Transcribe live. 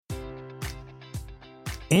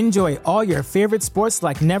Enjoy all your favorite sports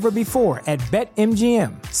like never before at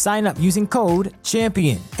BetMGM. Sign up using code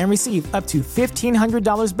CHAMPION and receive up to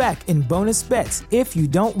 $1,500 back in bonus bets if you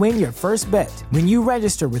don't win your first bet. When you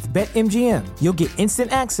register with BetMGM, you'll get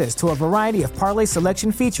instant access to a variety of parlay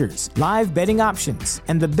selection features, live betting options,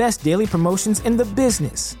 and the best daily promotions in the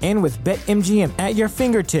business. And with BetMGM at your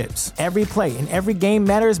fingertips, every play and every game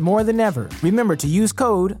matters more than ever. Remember to use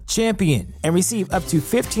code CHAMPION and receive up to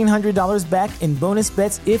 $1,500 back in bonus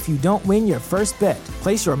bets if you don't win your first bet.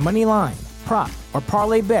 Place your money line, prop, or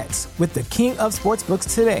parlay bets with the king of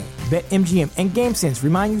sportsbooks today. BetMGM and GameSense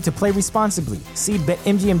remind you to play responsibly. See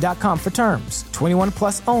BetMGM.com for terms. 21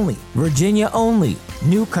 plus only. Virginia only.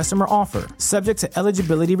 New customer offer. Subject to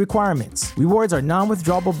eligibility requirements. Rewards are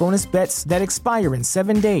non-withdrawable bonus bets that expire in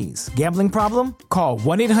 7 days. Gambling problem? Call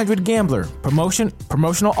 1-800-GAMBLER.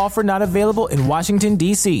 Promotional offer not available in Washington,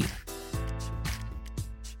 D.C.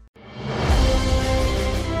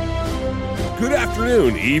 Good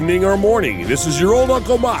afternoon, evening, or morning. This is your old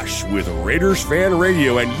Uncle Mosh with Raiders Fan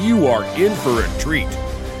Radio, and you are in for a treat.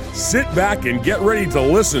 Sit back and get ready to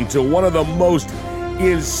listen to one of the most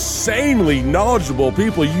insanely knowledgeable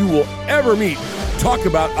people you will ever meet talk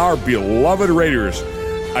about our beloved Raiders.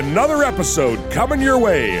 Another episode coming your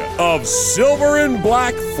way of Silver and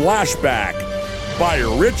Black Flashback by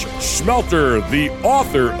Rich Schmelter, the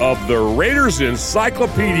author of the Raiders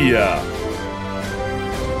Encyclopedia.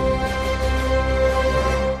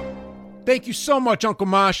 Thank you so much, Uncle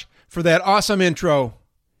Mosh, for that awesome intro.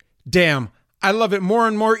 Damn, I love it more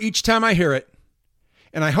and more each time I hear it.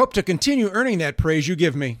 And I hope to continue earning that praise you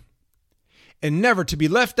give me. And never to be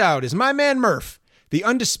left out is my man Murph, the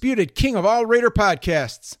undisputed king of all Raider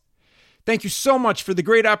podcasts. Thank you so much for the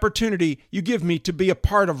great opportunity you give me to be a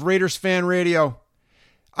part of Raiders Fan Radio.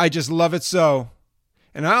 I just love it so.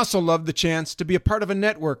 And I also love the chance to be a part of a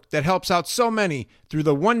network that helps out so many through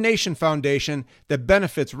the One Nation Foundation that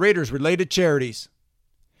benefits Raiders-related charities.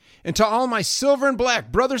 And to all my silver and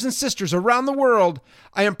black brothers and sisters around the world,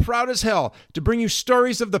 I am proud as hell to bring you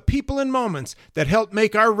stories of the people and moments that helped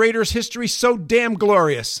make our Raiders history so damn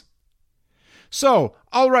glorious. So,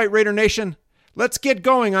 all right, Raider Nation, let's get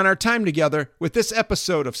going on our time together with this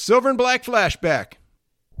episode of Silver and Black Flashback.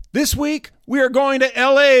 This week, we are going to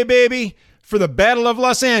L.A., baby, for the Battle of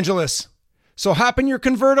Los Angeles. So hop in your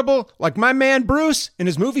convertible like my man Bruce and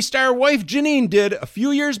his movie star wife Janine did a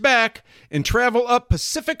few years back and travel up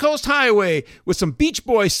Pacific Coast Highway with some Beach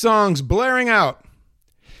Boys songs blaring out.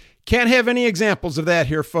 Can't have any examples of that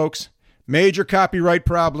here, folks. Major copyright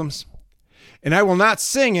problems. And I will not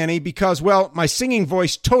sing any because, well, my singing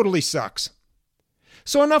voice totally sucks.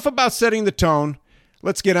 So enough about setting the tone.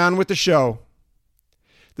 Let's get on with the show.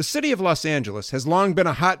 The city of Los Angeles has long been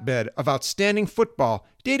a hotbed of outstanding football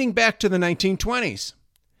dating back to the 1920s.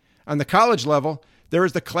 On the college level, there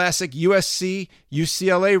is the classic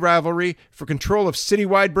USC-UCLA rivalry for control of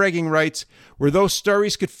citywide bragging rights, where those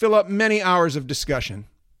stories could fill up many hours of discussion.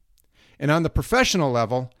 And on the professional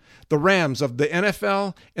level, the Rams of the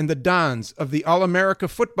NFL and the Dons of the All-America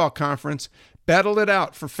Football Conference battled it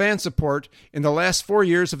out for fan support in the last 4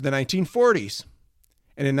 years of the 1940s.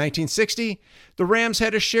 And in 1960, the Rams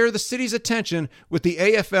had to share the city's attention with the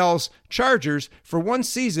AFL's Chargers for one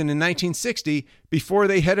season in 1960 before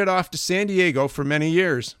they headed off to San Diego for many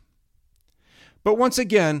years. But once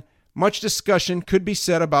again, much discussion could be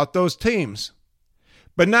said about those teams.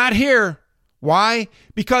 But not here. Why?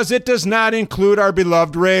 Because it does not include our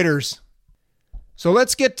beloved Raiders. So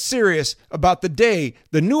let's get serious about the day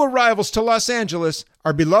the new arrivals to Los Angeles,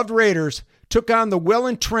 our beloved Raiders, took on the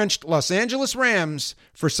well-entrenched Los Angeles Rams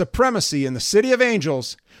for supremacy in the City of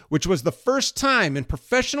Angels, which was the first time in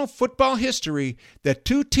professional football history that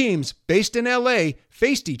two teams based in L.A.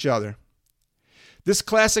 faced each other. This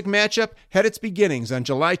classic matchup had its beginnings on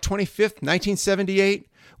July 25, 1978,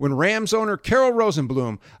 when Rams owner Carroll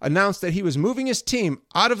Rosenblum announced that he was moving his team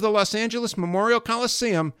out of the Los Angeles Memorial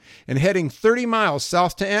Coliseum and heading 30 miles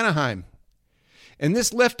south to Anaheim. And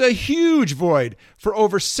this left a huge void for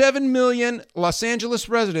over 7 million Los Angeles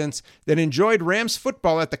residents that enjoyed Rams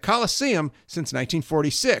football at the Coliseum since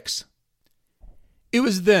 1946. It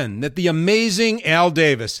was then that the amazing Al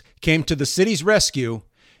Davis came to the city's rescue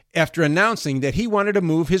after announcing that he wanted to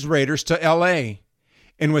move his Raiders to L.A.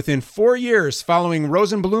 And within 4 years following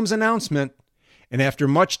Rosenblum's announcement, and after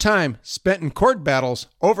much time spent in court battles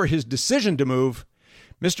over his decision to move,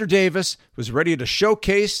 Mr. Davis was ready to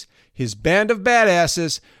showcase his band of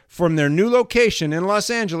badasses from their new location in Los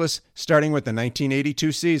Angeles, starting with the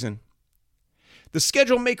 1982 season. The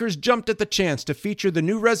schedule makers jumped at the chance to feature the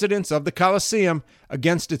new residents of the Coliseum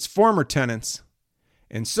against its former tenants.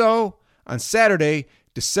 And so, on Saturday,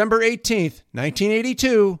 December 18th,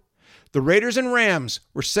 1982, the Raiders and Rams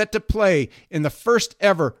were set to play in the first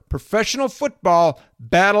ever professional football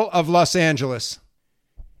Battle of Los Angeles.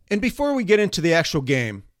 And before we get into the actual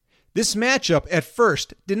game, this matchup at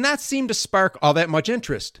first did not seem to spark all that much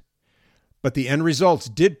interest. But the end results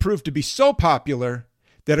did prove to be so popular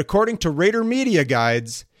that according to Raider media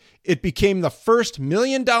guides, it became the first $1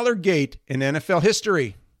 million gate in NFL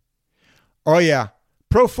history. Oh yeah,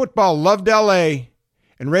 pro football loved LA.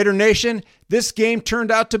 And Raider Nation, this game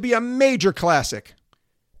turned out to be a major classic.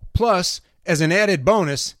 Plus, as an added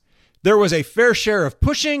bonus, there was a fair share of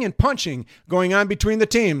pushing and punching going on between the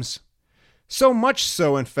teams. So much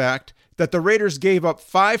so, in fact, that the Raiders gave up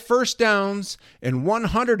 5 first downs and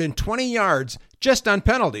 120 yards just on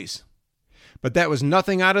penalties. But that was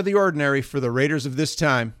nothing out of the ordinary for the Raiders of this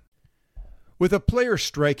time. With a player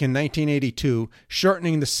strike in 1982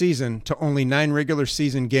 shortening the season to only 9 regular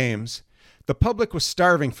season games, the public was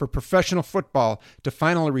starving for professional football to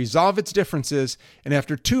finally resolve its differences, and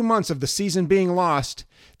after 2 months of the season being lost,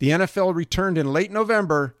 the NFL returned in late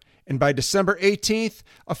November, and by December 18th,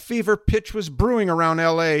 a fever pitch was brewing around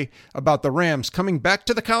LA about the Rams coming back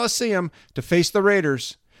to the Coliseum to face the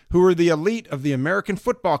Raiders, who were the elite of the American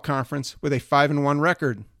Football Conference with a 5-1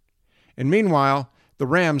 record. And meanwhile, the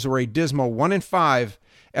Rams were a dismal 1-5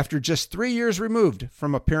 after just 3 years removed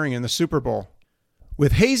from appearing in the Super Bowl.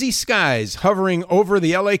 With hazy skies hovering over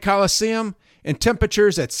the LA Coliseum and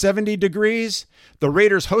temperatures at 70 degrees, the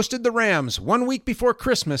Raiders hosted the Rams 1 week before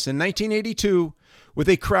Christmas in 1982 with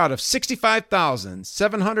a crowd of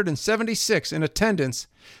 65,776 in attendance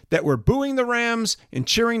that were booing the Rams and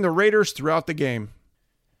cheering the Raiders throughout the game.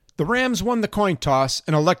 The Rams won the coin toss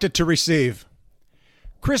and elected to receive.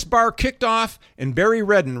 Chris Barr kicked off, and Barry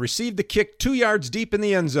Redden received the kick 2 yards deep in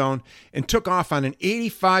the end zone and took off on an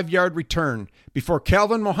 85-yard return before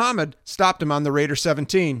Calvin Muhammad stopped him on the Raider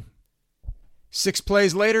 17. 6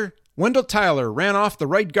 plays later, Wendell Tyler ran off the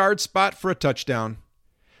right guard spot for a touchdown.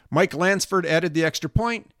 Mike Lansford added the extra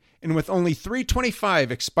point, and with only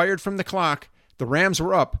 3:25 expired from the clock, the Rams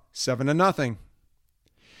were up 7-0.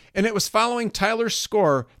 And it was following Tyler's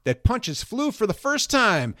score that punches flew for the first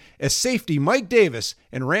time as safety Mike Davis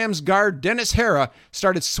and Rams guard Dennis Hara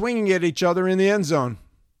started swinging at each other in the end zone.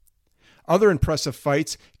 Other impressive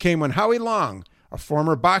fights came when Howie Long, a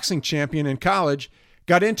former boxing champion in college,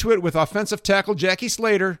 got into it with offensive tackle Jackie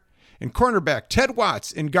Slater, and cornerback Ted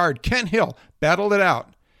Watts and guard Kent Hill battled it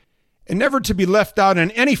out. And never to be left out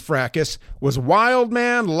in any fracas was wild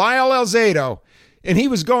man Lyle Alzado, and he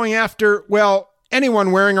was going after, well,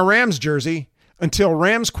 anyone wearing a Rams jersey until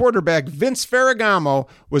Rams quarterback Vince Ferragamo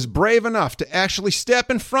was brave enough to actually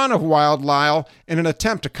step in front of Wild Lyle in an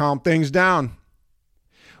attempt to calm things down.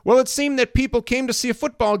 Well, it seemed that people came to see a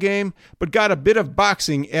football game but got a bit of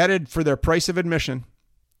boxing added for their price of admission.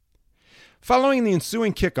 Following the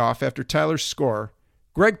ensuing kickoff after Tyler's score,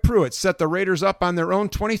 Greg Pruitt set the Raiders up on their own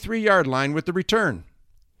 23-yard line with the return.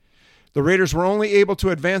 The Raiders were only able to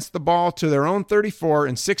advance the ball to their own 34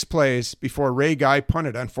 in 6 plays before Ray Guy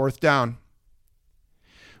punted on 4th down.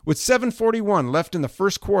 With 7:41 left in the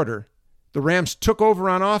first quarter, the Rams took over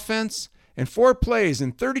on offense, and 4 plays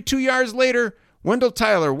and 32 yards later, Wendell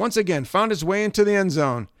Tyler once again found his way into the end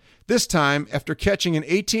zone, this time after catching an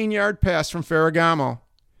 18-yard pass from Ferragamo.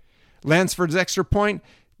 Lansford's extra point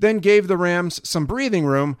then gave the Rams some breathing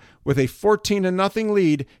room with a 14-0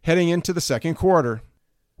 lead heading into the second quarter.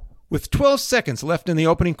 With 12 seconds left in the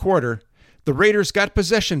opening quarter, the Raiders got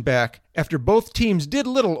possession back after both teams did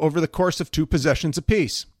little over the course of 2 possessions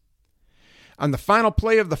apiece. On the final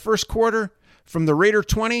play of the first quarter, from the Raider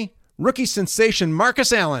 20, rookie sensation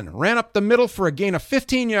Marcus Allen ran up the middle for a gain of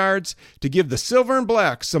 15 yards to give the Silver and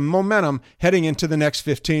Black some momentum heading into the next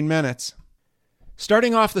 15 minutes.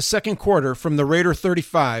 Starting off the second quarter from the Raider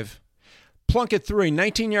 35, Plunkett threw a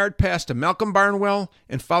 19-yard pass to Malcolm Barnwell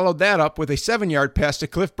and followed that up with a 7-yard pass to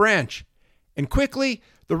Cliff Branch. And quickly,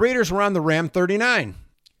 the Raiders were on the Ram 39.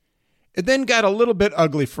 It then got a little bit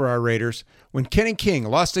ugly for our Raiders when Kenny King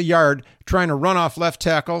lost a yard trying to run off left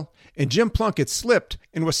tackle, and Jim Plunkett slipped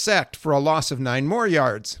and was sacked for a loss of 9 more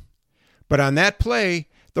yards. But on that play,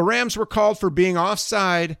 the Rams were called for being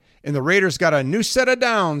offside, and the Raiders got a new set of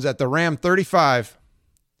downs at the Ram 35.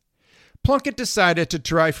 Plunkett decided to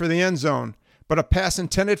try for the end zone, but a pass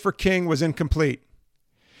intended for King was incomplete.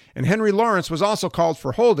 And Henry Lawrence was also called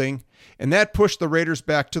for holding, and that pushed the Raiders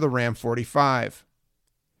back to the Ram 45.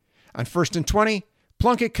 On 1st and 20,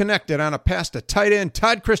 Plunkett connected on a pass to tight end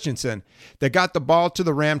Todd Christensen that got the ball to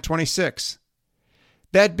the Ram 26.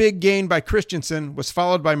 That big gain by Christensen was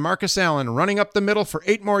followed by Marcus Allen running up the middle for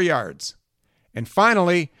 8 more yards. And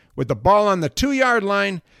finally, with the ball on the 2-yard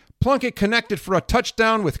line, Plunkett connected for a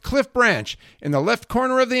touchdown with Cliff Branch in the left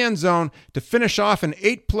corner of the end zone to finish off an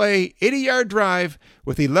 8-play, 80-yard drive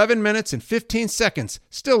with 11 minutes and 15 seconds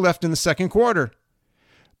still left in the second quarter.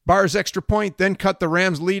 Barr's extra point then cut the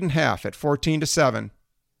Rams' lead in half at 14-7.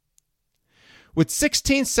 With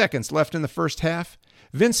 16 seconds left in the first half,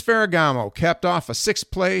 Vince Ferragamo capped off a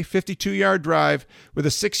 6-play, 52-yard drive with a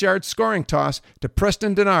 6-yard scoring toss to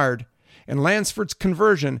Preston Dennard, and Lansford's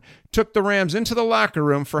conversion took the Rams into the locker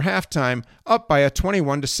room for halftime up by a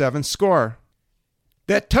 21-7 score.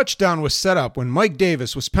 That touchdown was set up when Mike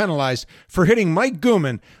Davis was penalized for hitting Mike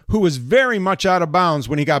Gooman, who was very much out of bounds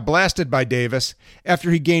when he got blasted by Davis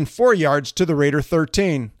after he gained 4 yards to the Raider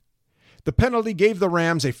 13. The penalty gave the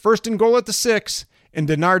Rams a 1st and goal at the 6, and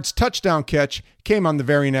Dennard's touchdown catch came on the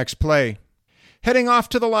very next play. Heading off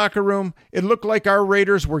to the locker room, it looked like our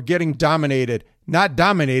Raiders were getting dominated, not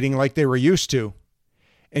dominating like they were used to.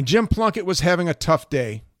 And Jim Plunkett was having a tough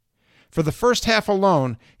day. For the first half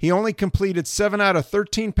alone, he only completed 7 out of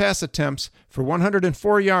 13 pass attempts for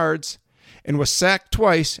 104 yards and was sacked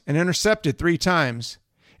twice and intercepted 3 times,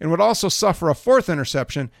 and would also suffer a 4th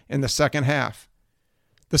interception in the second half.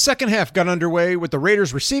 The second half got underway with the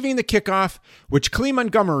Raiders receiving the kickoff, which Clee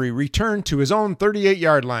Montgomery returned to his own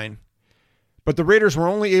 38-yard line. But the Raiders were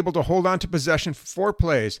only able to hold on to possession for 4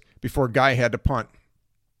 plays before Guy had to punt.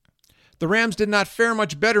 The Rams did not fare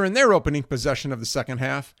much better in their opening possession of the second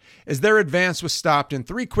half, as their advance was stopped in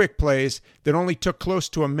 3 quick plays that only took close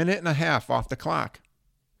to a minute and a half off the clock.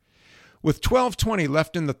 With 12:20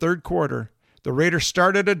 left in the third quarter, the Raiders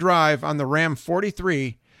started a drive on the Ram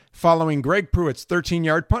 43, following Greg Pruitt's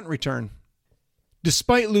 13-yard punt return.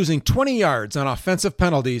 Despite losing 20 yards on offensive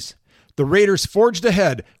penalties, the Raiders forged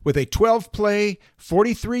ahead with a 12-play,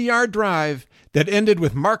 43-yard drive that ended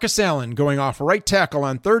with Marcus Allen going off right tackle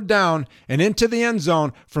on 3rd down and into the end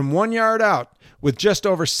zone from 1 yard out with just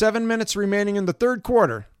over 7 minutes remaining in the third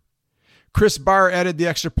quarter. Chris Barr added the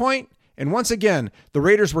extra point, and once again, the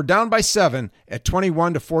Raiders were down by 7 at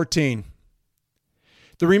 21-14.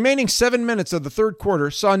 The remaining 7 minutes of the third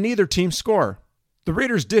quarter saw neither team score. The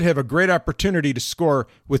Raiders did have a great opportunity to score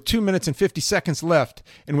with 2 minutes and 50 seconds left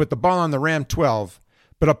and with the ball on the Ram 12,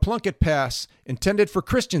 but a Plunkett pass intended for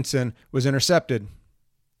Christensen was intercepted.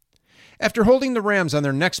 After holding the Rams on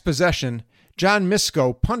their next possession, John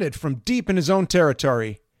Misko punted from deep in his own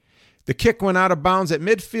territory. The kick went out of bounds at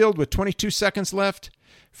midfield with 22 seconds left.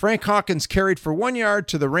 Frank Hawkins carried for 1 yard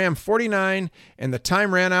to the Ram 49, and the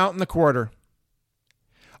time ran out in the quarter.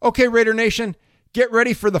 Okay, Raider Nation, get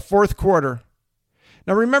ready for the fourth quarter.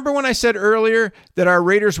 Now, remember when I said earlier that our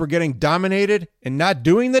Raiders were getting dominated and not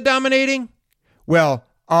doing the dominating? Well,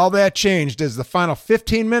 all that changed as the final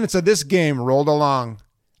 15 minutes of this game rolled along.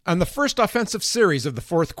 On the first offensive series of the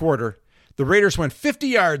fourth quarter, the Raiders went 50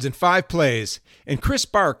 yards in 5 plays, and Chris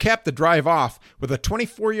Barr capped the drive off with a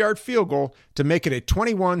 24-yard field goal to make it a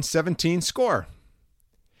 21-17 score.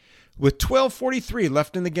 With 12:43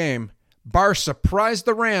 left in the game, Barr surprised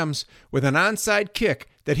the Rams with an onside kick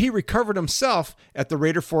that he recovered himself at the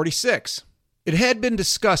Raider 46. It had been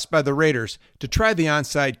discussed by the Raiders to try the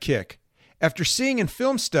onside kick, after seeing in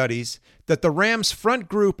film studies that the Rams' front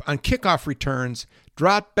group on kickoff returns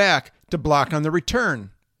dropped back to block on the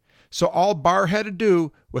return. So all Barr had to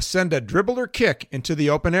do was send a dribble or kick into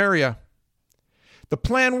the open area. The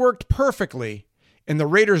plan worked perfectly, and the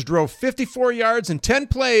Raiders drove 54 yards in 10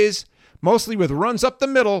 plays, mostly with runs up the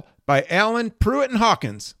middle by Allen, Pruitt, and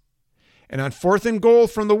Hawkins. And on 4th and goal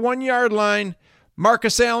from the 1 yard line,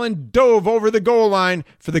 Marcus Allen dove over the goal line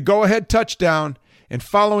for the go-ahead touchdown, and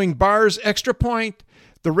following Barr's extra point,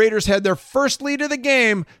 the Raiders had their first lead of the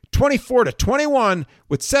game, 24-21,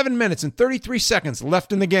 with 7 minutes and 33 seconds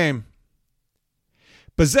left in the game.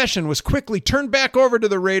 Possession was quickly turned back over to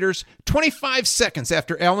the Raiders 25 seconds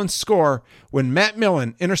after Allen's score when Matt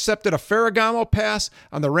Millen intercepted a Ferragamo pass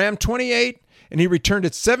on the Ram 28, and he returned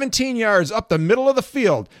it 17 yards up the middle of the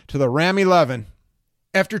field to the Ram 11.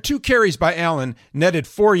 After 2 carries by Allen netted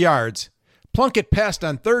 4 yards, Plunkett passed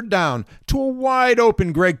on 3rd down to a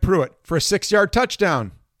wide-open Greg Pruitt for a 6-yard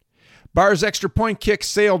touchdown. Barr's extra point kick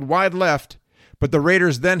sailed wide left, but the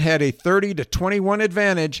Raiders then had a 30-21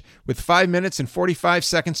 advantage with 5 minutes and 45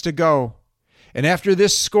 seconds to go. And after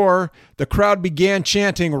this score, the crowd began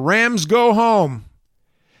chanting, "Rams go home."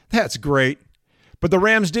 That's great, but the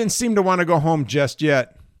Rams didn't seem to want to go home just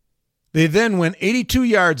yet. They then went 82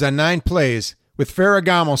 yards on 9 plays, with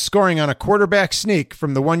Ferragamo scoring on a quarterback sneak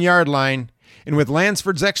from the 1 yard line, and with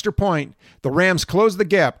Lansford's extra point, the Rams closed the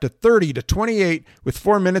gap to 30-28 with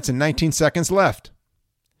 4 minutes and 19 seconds left.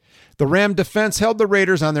 The Ram defense held the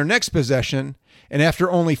Raiders on their next possession, and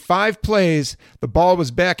after only 5 plays, the ball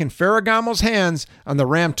was back in Ferragamo's hands on the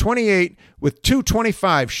Ram 28 with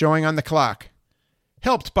 2:25 showing on the clock.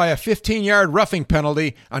 Helped by a 15-yard roughing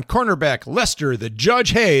penalty on cornerback Lester the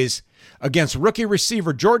Judge Hayes against rookie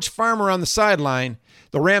receiver George Farmer on the sideline,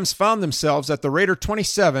 the Rams found themselves at the Raider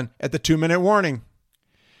 27 at the 2-minute warning.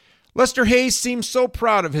 Lester Hayes seemed so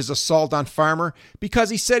proud of his assault on Farmer because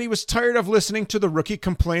he said he was tired of listening to the rookie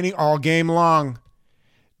complaining all game long.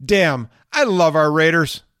 Damn, I love our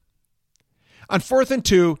Raiders. On 4th and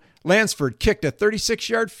 2, Lansford kicked a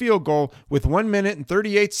 36-yard field goal with 1 minute and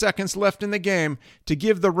 38 seconds left in the game to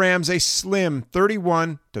give the Rams a slim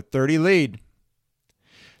 31-30 lead.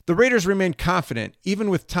 The Raiders remained confident, even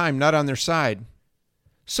with time not on their side.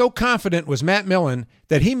 So confident was Matt Millen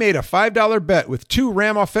that he made a $5 bet with 2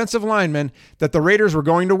 Ram offensive linemen that the Raiders were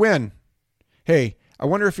going to win. Hey, I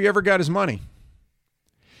wonder if he ever got his money.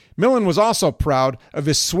 Millen was also proud of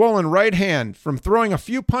his swollen right hand from throwing a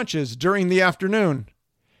few punches during the afternoon.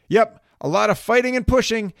 Yep, a lot of fighting and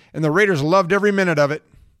pushing, and the Raiders loved every minute of it.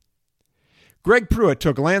 Greg Pruitt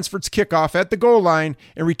took Lansford's kickoff at the goal line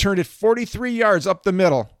and returned it 43 yards up the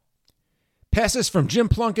middle. Passes from Jim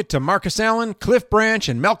Plunkett to Marcus Allen, Cliff Branch,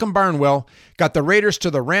 and Malcolm Barnwell got the Raiders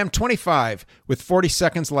to the Ram 25 with 40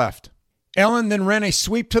 seconds left. Allen then ran a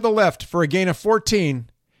sweep to the left for a gain of 14,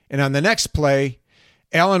 and on the next play,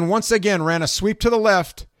 Allen once again ran a sweep to the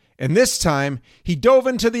left, and this time he dove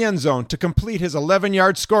into the end zone to complete his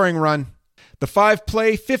 11-yard scoring run. The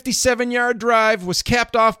 5-play, 57-yard drive was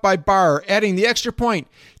capped off by Barr adding the extra point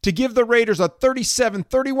to give the Raiders a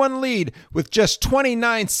 37-31 lead with just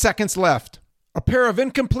 29 seconds left. A pair of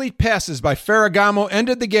incomplete passes by Ferragamo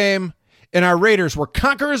ended the game, and our Raiders were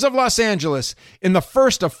conquerors of Los Angeles in the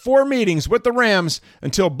first of 4 meetings with the Rams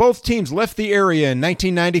until both teams left the area in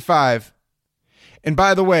 1995. And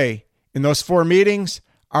by the way, in those 4 meetings,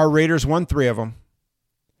 our Raiders won 3 of them.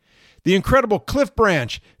 The incredible Cliff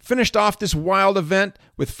Branch finished off this wild event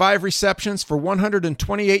with 5 receptions for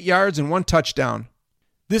 128 yards and 1 touchdown.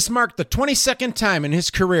 This marked the 22nd time in his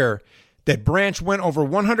career that Branch went over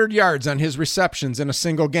 100 yards on his receptions in a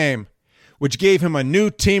single game, which gave him a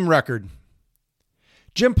new team record.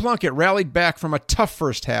 Jim Plunkett rallied back from a tough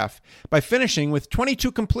first half by finishing with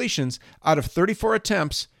 22 completions out of 34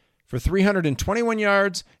 attempts for 321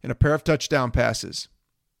 yards and a pair of touchdown passes.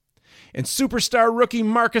 And superstar rookie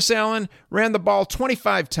Marcus Allen ran the ball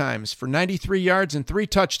 25 times for 93 yards and 3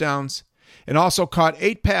 touchdowns, and also caught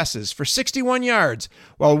 8 passes for 61 yards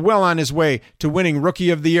while well on his way to winning Rookie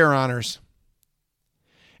of the Year honors.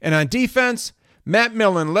 And on defense, Matt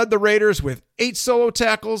Millen led the Raiders with 8 solo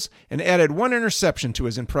tackles and added 1 interception to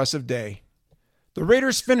his impressive day. The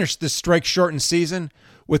Raiders finished this strike-shortened season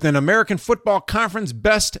with an American Football Conference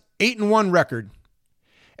best 8-1 record.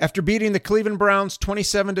 After beating the Cleveland Browns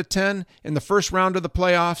 27-10 in the first round of the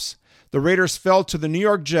playoffs, the Raiders fell to the New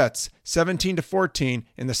York Jets 17-14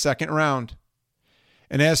 in the second round.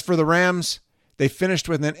 And as for the Rams, they finished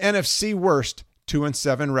with an NFC worst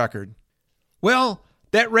 2-7 record. Well,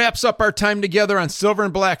 that wraps up our time together on Silver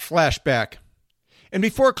and Black Flashback. And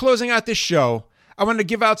before closing out this show, I want to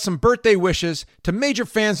give out some birthday wishes to major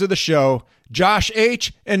fans of the show, Josh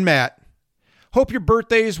H. and Matt. Hope your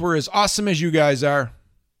birthdays were as awesome as you guys are.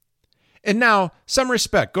 And now, some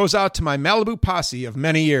respect goes out to my Malibu posse of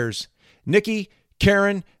many years, Nikki,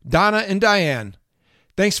 Karen, Donna, and Diane.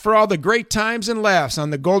 Thanks for all the great times and laughs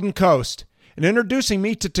on the Golden Coast and introducing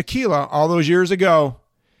me to tequila all those years ago.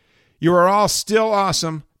 You are all still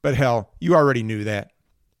awesome, but hell, you already knew that.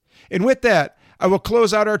 And with that, I will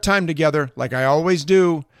close out our time together, like I always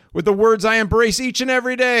do, with the words I embrace each and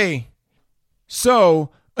every day.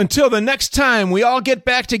 So, until the next time we all get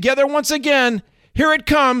back together once again, here it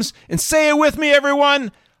comes, and say it with me,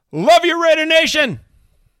 everyone. Love you, Raider Nation!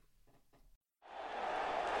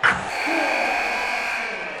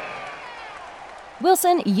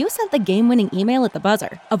 Wilson, you sent the game-winning email at the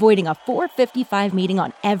buzzer, avoiding a 4:55 meeting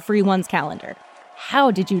on everyone's calendar.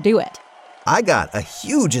 How did you do it? I got a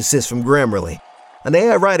huge assist from Grammarly, an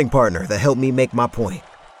AI writing partner that helped me make my point.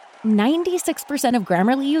 96% of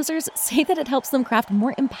Grammarly users say that it helps them craft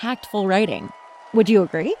more impactful writing. Would you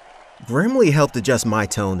agree? Grammarly helped adjust my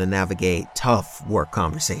tone to navigate tough work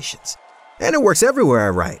conversations. And it works everywhere I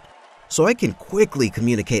write, so I can quickly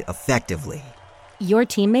communicate effectively. Your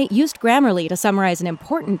teammate used Grammarly to summarize an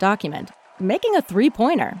important document, making a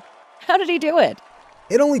 3-pointer. How did he do it?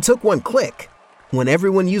 It only took 1 click. When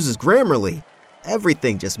everyone uses Grammarly,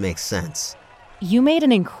 everything just makes sense. You made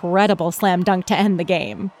an incredible slam dunk to end the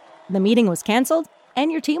game. The meeting was canceled,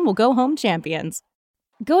 and your team will go home champions.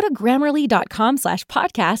 Go to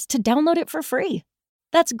Grammarly.com/podcast to download it for free.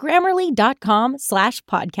 That's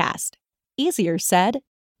Grammarly.com/podcast. Easier said,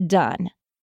 done.